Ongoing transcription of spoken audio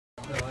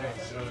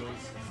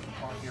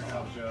Here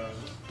Comes Joe,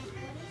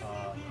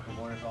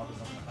 the lawyer's office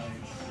on the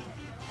Heights.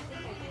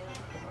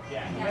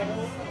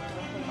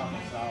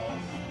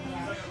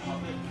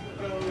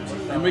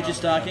 I'm Richard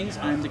Starkings.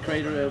 I'm the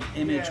creator of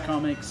Image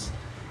Comics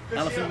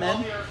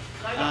Elephantment.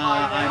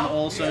 I'm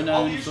also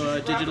known for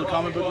digital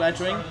comic book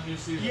lettering,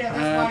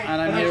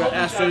 and I'm here at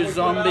Astro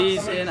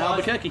Zombies in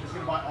Albuquerque.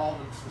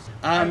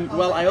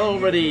 Well, I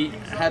already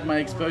had my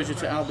exposure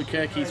to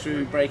Albuquerque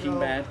through Breaking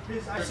Bad.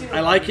 I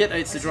like it.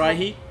 It's the dry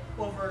heat.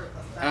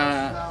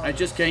 I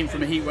just came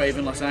from a heat wave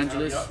in Los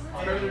Angeles,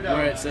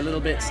 where it's a little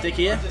bit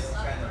stickier.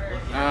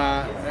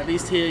 At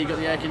least here you've got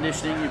the air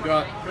conditioning. You've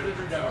got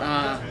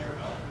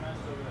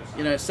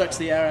you know, it sucks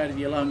the air out of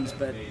your lungs,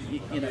 but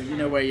you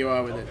know where you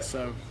are with it.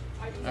 So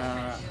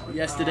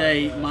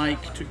yesterday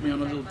Mike took me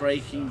on a little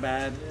Breaking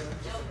Bad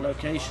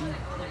location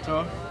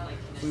tour.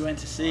 We went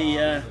to see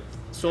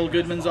Saul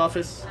Goodman's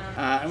office,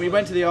 and we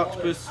went to the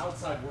Octopus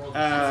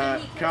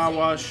car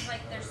wash.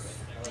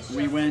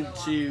 We went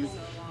to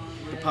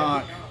the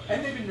park.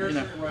 You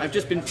know, I've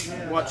just been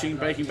watching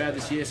Breaking Bad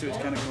this year, so it's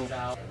kind of cool.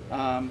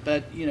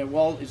 But you know,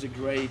 Walt is a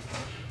great.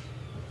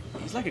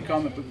 He's like a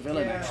comic book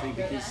villain, actually,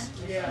 because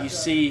you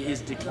see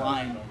his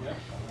decline,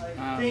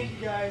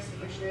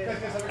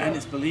 and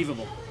it's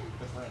believable.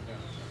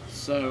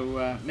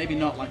 So maybe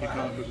not like a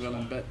comic book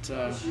villain, but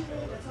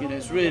you know,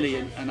 it's really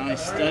a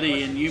nice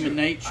study in human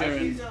nature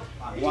and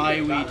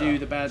why we do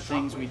the bad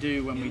things we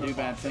do when we do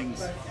bad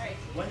things.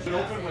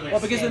 Well,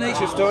 because the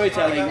nature of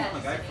storytelling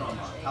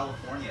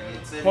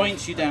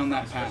points you down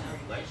that path.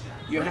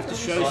 You have to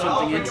show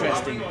something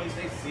interesting,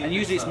 and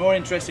usually it's more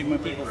interesting when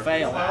people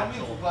fail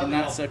in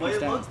that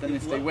circumstance than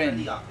if they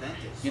win.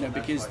 You know,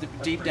 because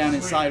deep down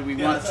inside we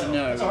want to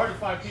know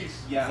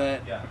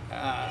that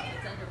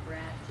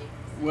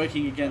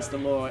working against the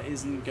law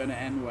isn't going to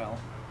end well.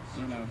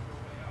 You know.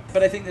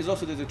 But I think there's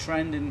a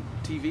trend in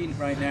TV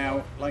right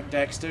now, like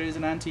Dexter is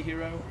an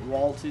anti-hero,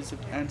 Walt is an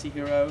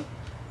anti-hero,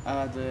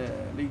 the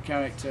lead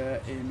character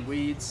in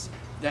Weeds,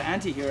 they're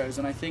anti-heroes,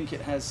 and I think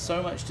it has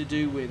so much to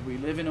do with we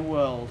live in a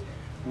world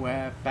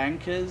where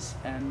bankers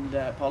and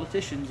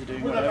politicians are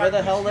doing whatever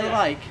the hell they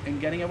like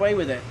and getting away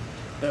with it,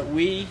 but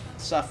we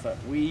suffer,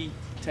 we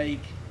take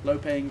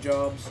low-paying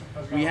jobs,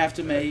 we have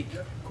to make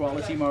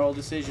quality moral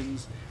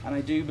decisions, and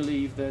I do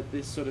believe that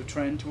this sort of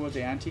trend towards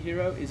the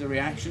anti-hero is a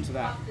reaction to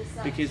that,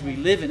 because we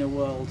live in a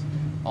world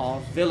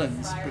of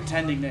villains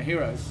pretending they're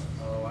heroes,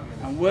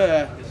 and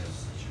we're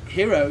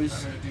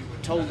heroes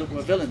told that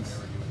we're villains.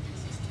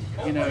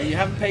 You know, you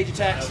haven't paid your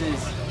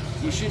taxes,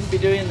 you shouldn't be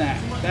doing that,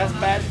 that's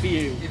bad for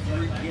you.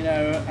 You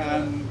know,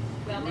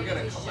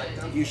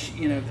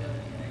 you know,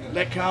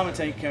 let karma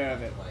take care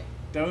of it.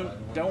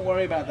 Don't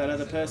worry about that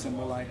other person.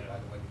 We're like,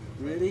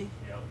 really?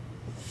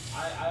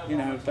 You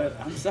know, but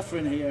I'm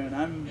suffering here, and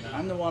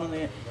I'm the one on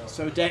the.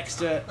 So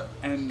Dexter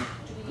and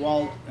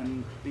Walt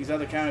and these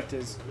other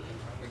characters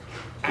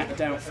act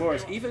out for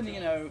us. Even, you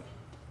know,